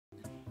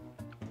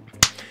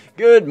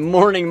Good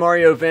morning,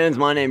 Mario fans.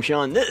 My name's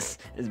Sean. This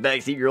is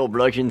Backseat Girl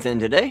Productions, and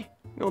today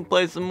I'm gonna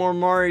play some more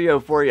Mario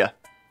for you.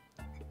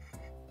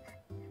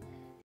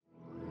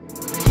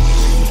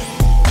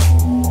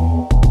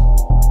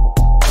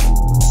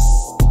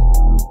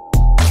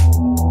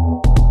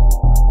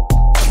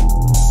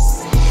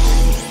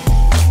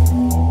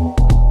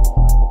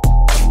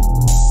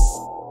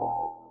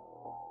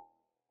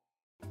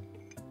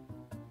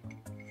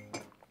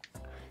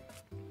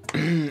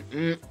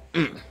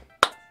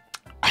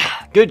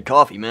 Good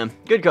coffee, man.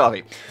 Good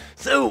coffee.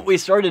 So, we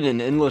started an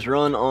endless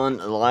run on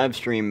the live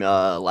stream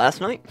last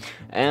night,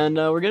 and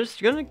we're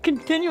just gonna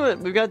continue it.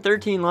 We've got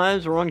 13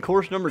 lives. We're on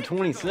course number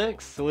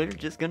 26, so we're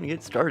just gonna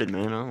get started,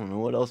 man. I don't know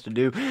what else to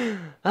do.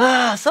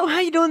 So how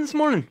you doing this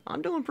morning?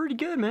 I'm doing pretty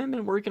good, man.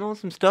 Been working on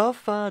some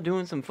stuff,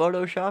 doing some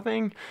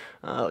photoshopping,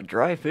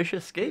 dry fish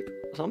escape,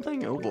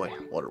 something. Oh boy,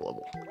 water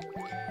level.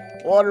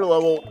 Water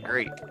level,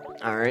 great.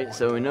 Alright,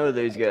 so we know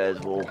these guys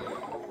will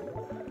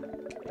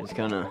just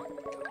kind of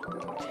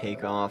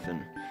take off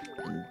and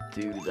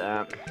do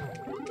that.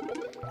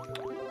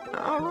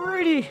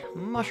 Alrighty,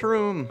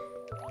 mushroom.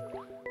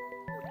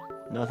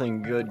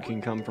 Nothing good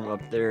can come from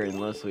up there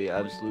unless we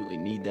absolutely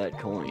need that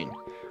coin,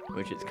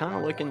 which it's kind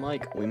of looking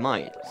like we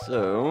might.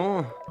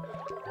 So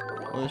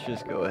let's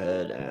just go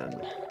ahead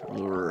and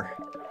lure.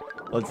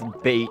 Let's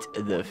bait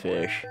the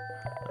fish.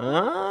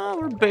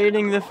 We're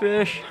baiting the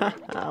fish.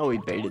 We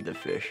baited the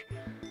fish.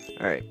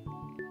 Alright,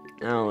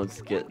 now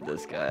let's get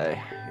this guy.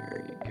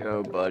 Here you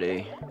go,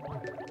 buddy.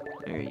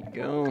 There you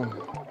go.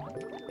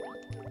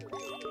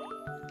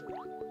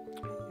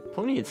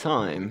 Plenty of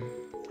time.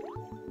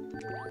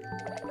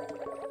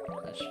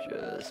 Let's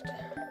just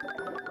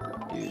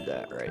do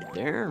that right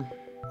there.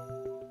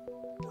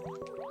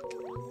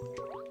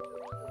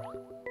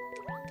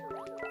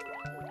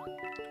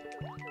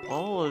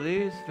 All of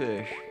these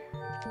fish.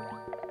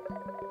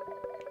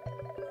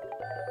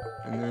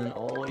 And then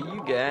all of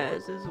you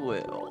guys as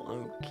well.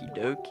 Okie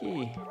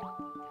dokie.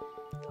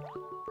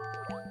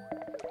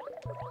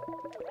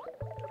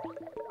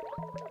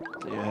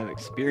 I have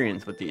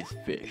experience with these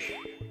fish.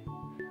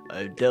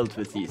 I've dealt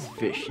with these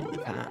fish in the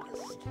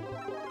past.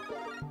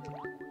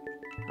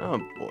 Oh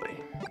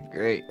boy,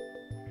 great.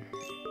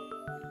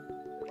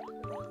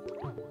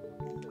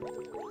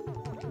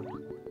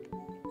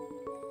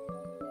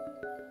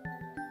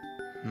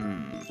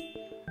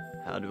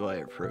 How do I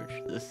approach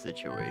this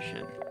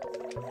situation?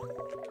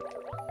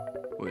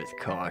 With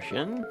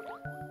caution,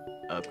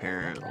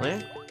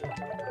 apparently.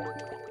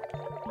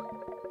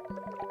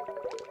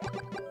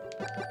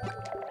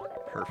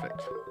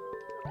 Perfect.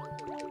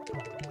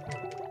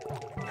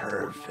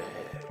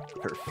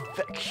 Perfect.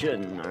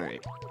 Perfection.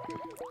 Alright.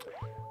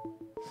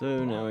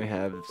 So now we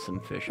have some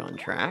fish on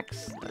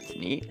tracks. That's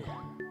neat.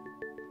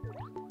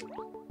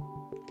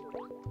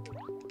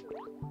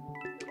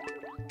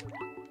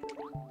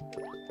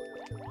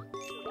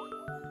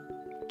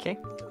 Okay.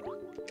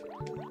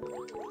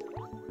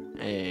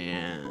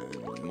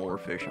 And more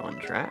fish on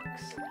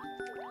tracks.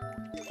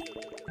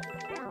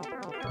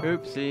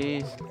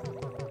 Oopsies.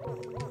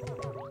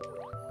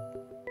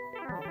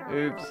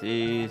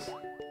 Oopsies.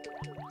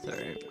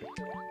 Sorry.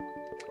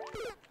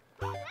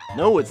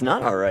 No, it's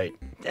not alright.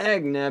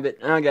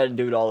 Dagnabbit. I gotta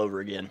do it all over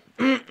again.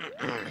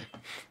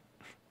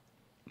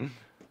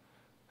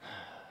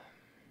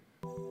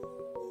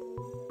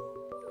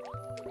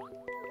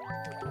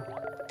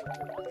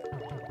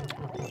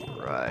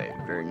 Alright,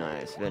 very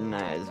nice, very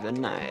nice, very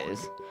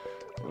nice.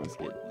 Let's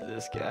get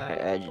this guy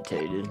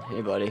agitated.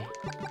 Hey, buddy.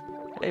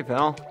 Hey,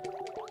 pal.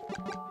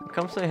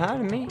 Come say hi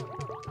to me.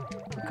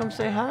 Come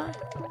say hi.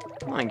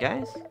 Come on,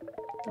 guys.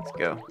 Let's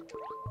go.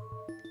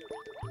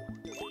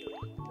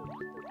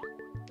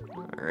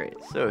 Alright,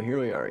 so here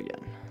we are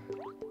again.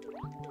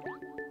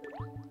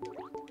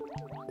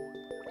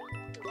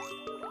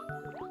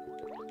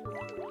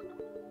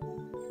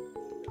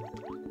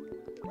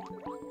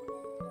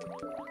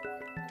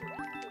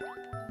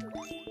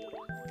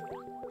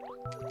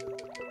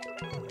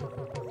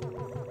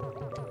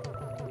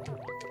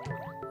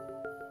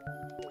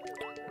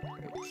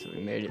 Alright, so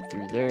we made it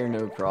through there,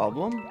 no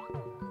problem.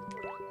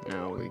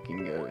 Now we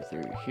can go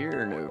through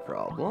here, no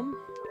problem.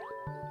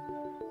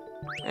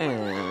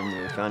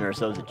 And we found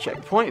ourselves a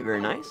checkpoint,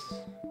 very nice.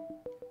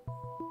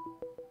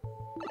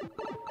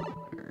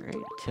 Alright,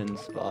 10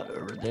 spot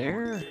over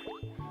there.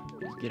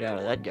 Let's get out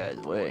of that guy's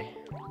way.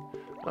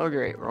 Oh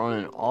great, we're on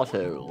an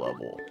auto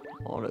level.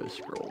 Auto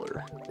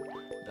scroller.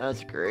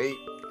 That's great.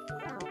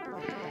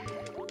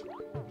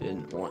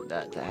 Didn't want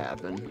that to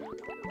happen.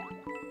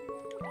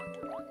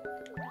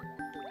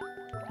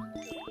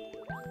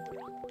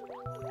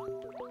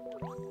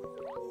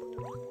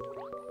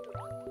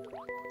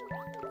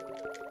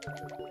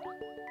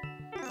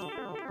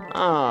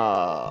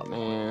 Ah,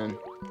 man.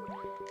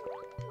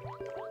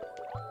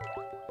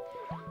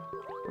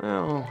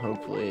 Well,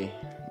 hopefully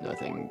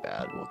nothing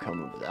bad will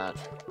come of that.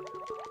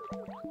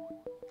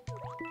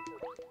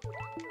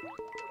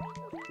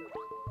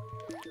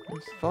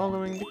 Just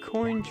following the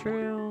coin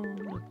trail,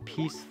 the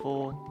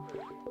peaceful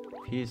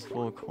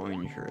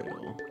coin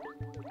trail.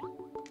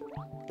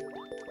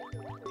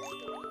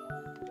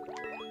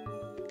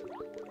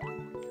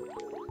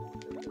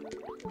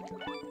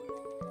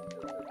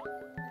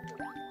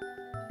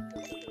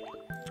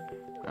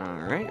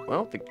 Alright,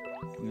 well,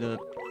 the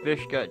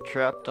fish got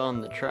trapped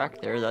on the track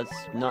there. That's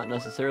not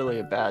necessarily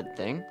a bad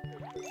thing.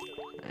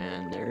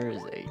 And there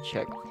is a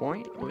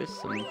checkpoint with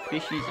some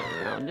fishies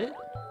around it.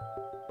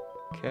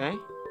 Okay.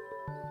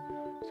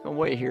 Just gonna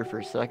wait here for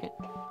a second.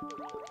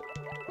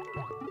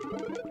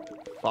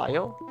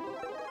 File.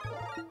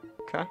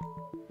 Okay.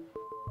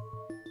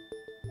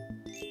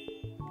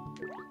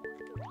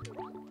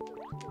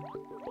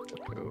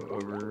 Go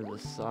over the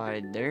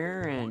side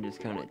there and just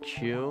kind of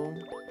chill.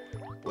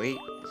 Wait,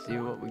 see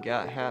what we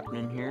got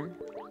happening here.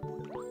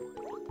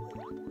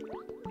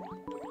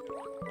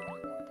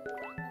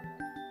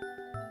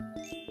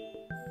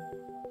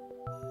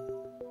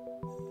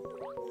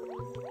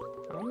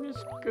 I'm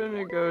just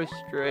gonna go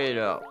straight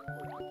up,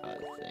 I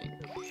think.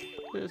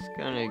 Just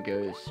gonna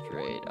go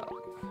straight up.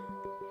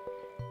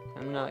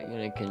 I'm not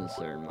gonna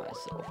concern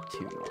myself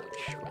too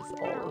much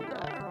with all of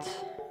that.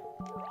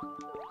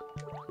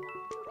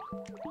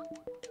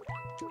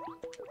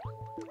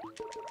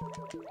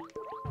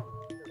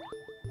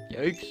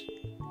 Yikes.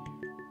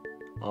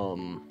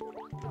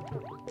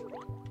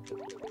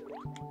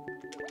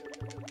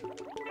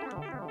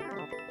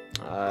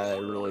 I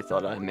really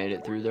thought I made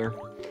it through there.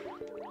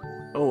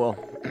 Oh well.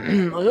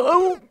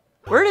 Oh,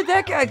 where did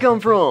that guy come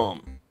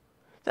from?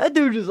 That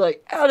dude is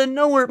like out of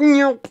nowhere.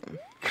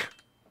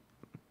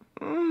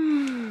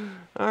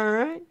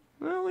 Alright.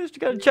 Well, at least we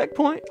got a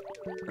checkpoint,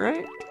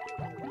 right?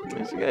 At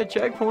least we got a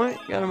checkpoint.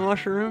 Got a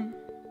mushroom.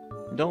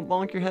 Don't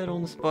bonk your head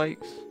on the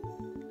spikes.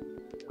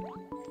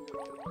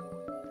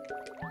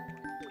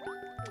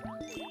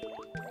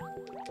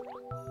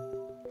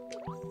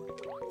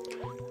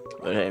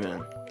 But hey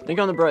man, think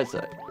on the bright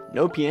side.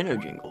 No piano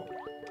jingle.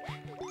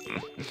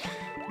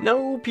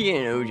 No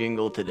piano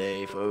jingle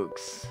today,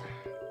 folks.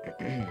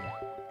 Okay.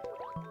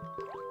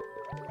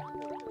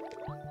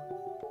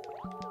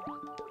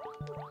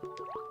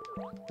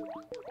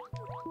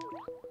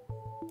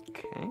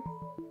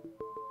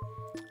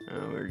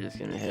 We're just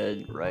gonna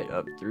head right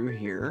up through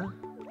here.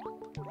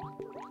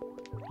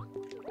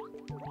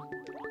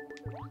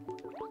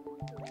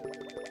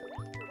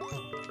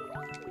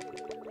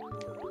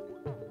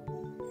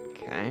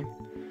 Okay.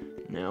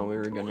 Now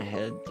we're gonna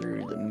head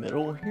through the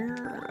middle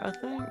here, I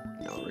think.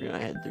 No, we're gonna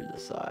head through the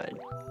side.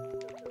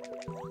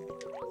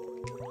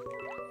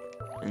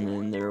 And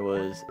then there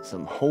was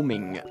some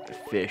homing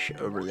fish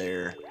over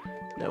there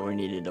that we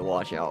needed to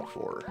watch out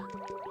for.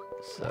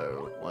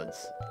 So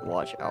let's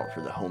watch out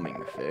for the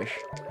homing fish.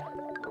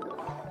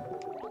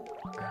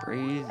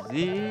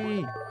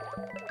 Crazy.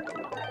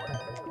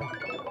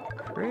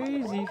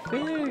 Crazy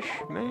fish,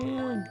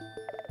 man.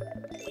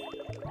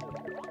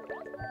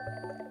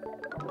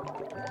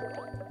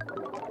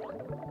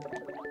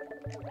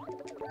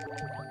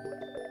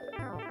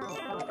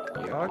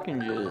 Y'all can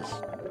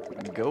just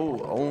go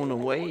on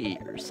away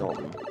or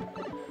something.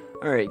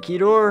 Alright,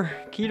 Kedor,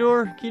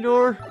 Kedor,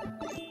 Kedor.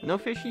 No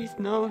fishies,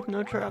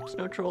 no traps,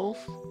 no trolls.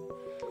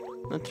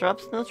 No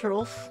traps, no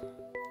trolls.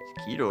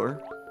 It's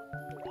Kedor.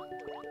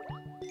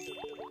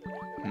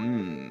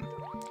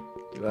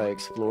 Do I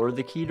explore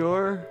the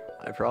Kedor?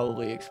 I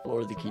probably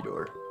explore the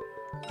Kedor.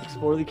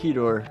 Explore the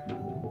Kedor.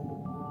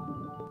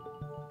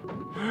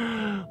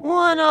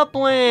 One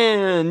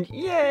upland!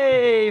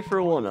 Yay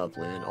for one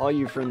upland. All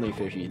you friendly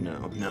fishies,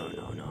 no.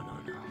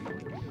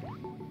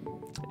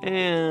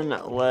 And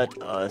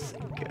let us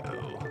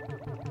go.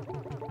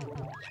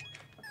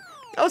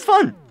 That was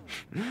fun!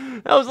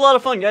 That was a lot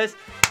of fun, guys.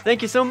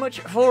 Thank you so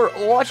much for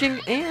watching,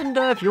 and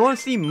if you want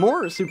to see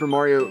more Super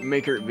Mario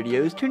Maker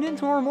videos, tune in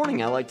tomorrow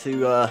morning. I like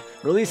to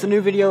release a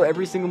new video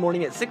every single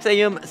morning at 6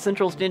 a.m.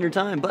 Central Standard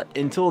Time, but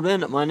until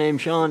then, my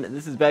name's Sean,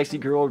 this is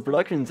Backseat Cordova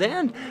Productions,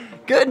 and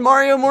good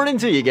Mario morning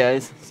to you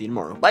guys. See you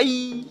tomorrow.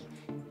 Bye!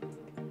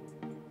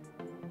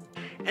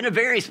 And a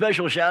very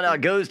special shout out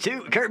goes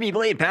to Kirby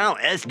Blade Pal,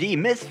 SD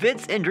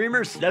Misfits, and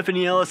Dreamer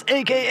Stephanie Ellis,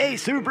 aka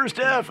Super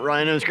Steph,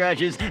 Rhino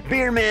Scratches,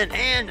 Beerman,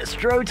 and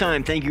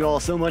Strotime. Thank you all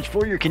so much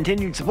for your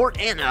continued support,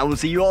 and I will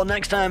see you all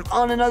next time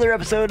on another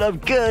episode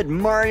of Good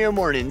Mario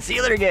Morning. See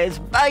you later, guys.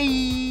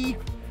 Bye!